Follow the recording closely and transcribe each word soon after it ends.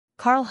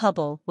Carl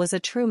Hubbell was a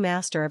true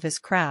master of his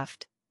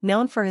craft,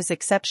 known for his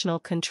exceptional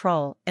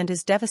control and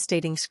his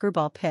devastating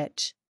screwball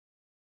pitch.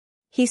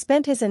 He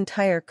spent his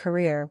entire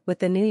career with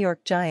the New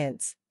York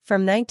Giants,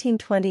 from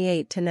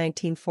 1928 to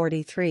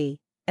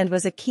 1943, and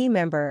was a key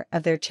member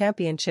of their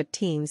championship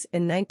teams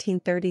in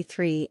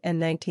 1933 and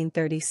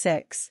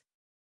 1936.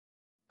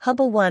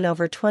 Hubbell won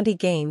over 20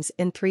 games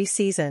in 3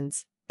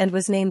 seasons, and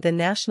was named the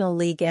National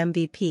League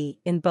MVP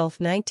in both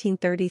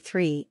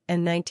 1933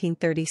 and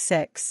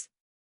 1936.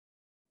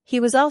 He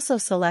was also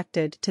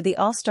selected to the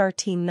All-Star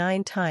team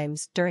 9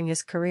 times during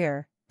his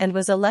career, and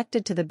was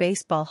elected to the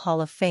Baseball Hall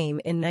of Fame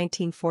in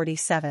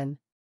 1947.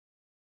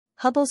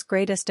 Hubbell's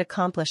greatest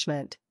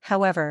accomplishment,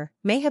 however,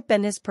 may have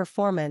been his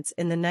performance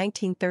in the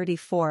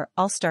 1934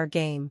 All-Star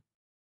Game.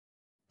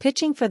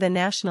 Pitching for the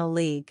National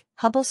League,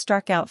 Hubbell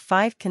struck out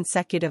 5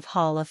 consecutive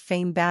Hall of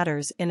Fame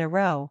batters in a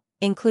row,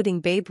 including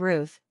Babe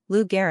Ruth,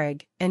 Lou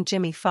Gehrig, and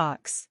Jimmy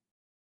Foxx.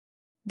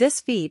 This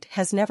feat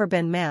has never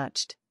been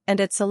matched, and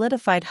it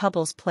solidified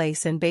Hubbell's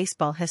place in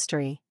baseball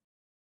history.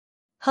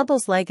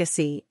 Hubbell's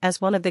legacy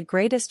as one of the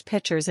greatest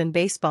pitchers in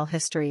baseball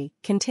history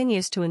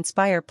continues to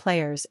inspire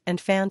players and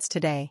fans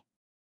today.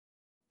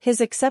 His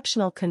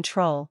exceptional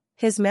control,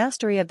 his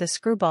mastery of the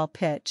screwball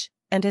pitch,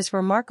 and his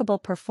remarkable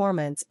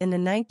performance in the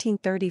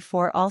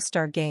 1934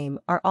 All-Star Game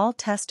are all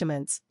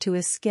testaments to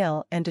his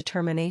skill and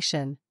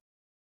determination.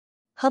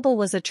 Hubbell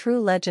was a true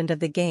legend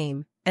of the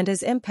game, and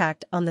his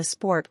impact on the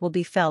sport will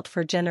be felt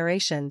for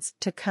generations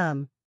to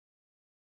come.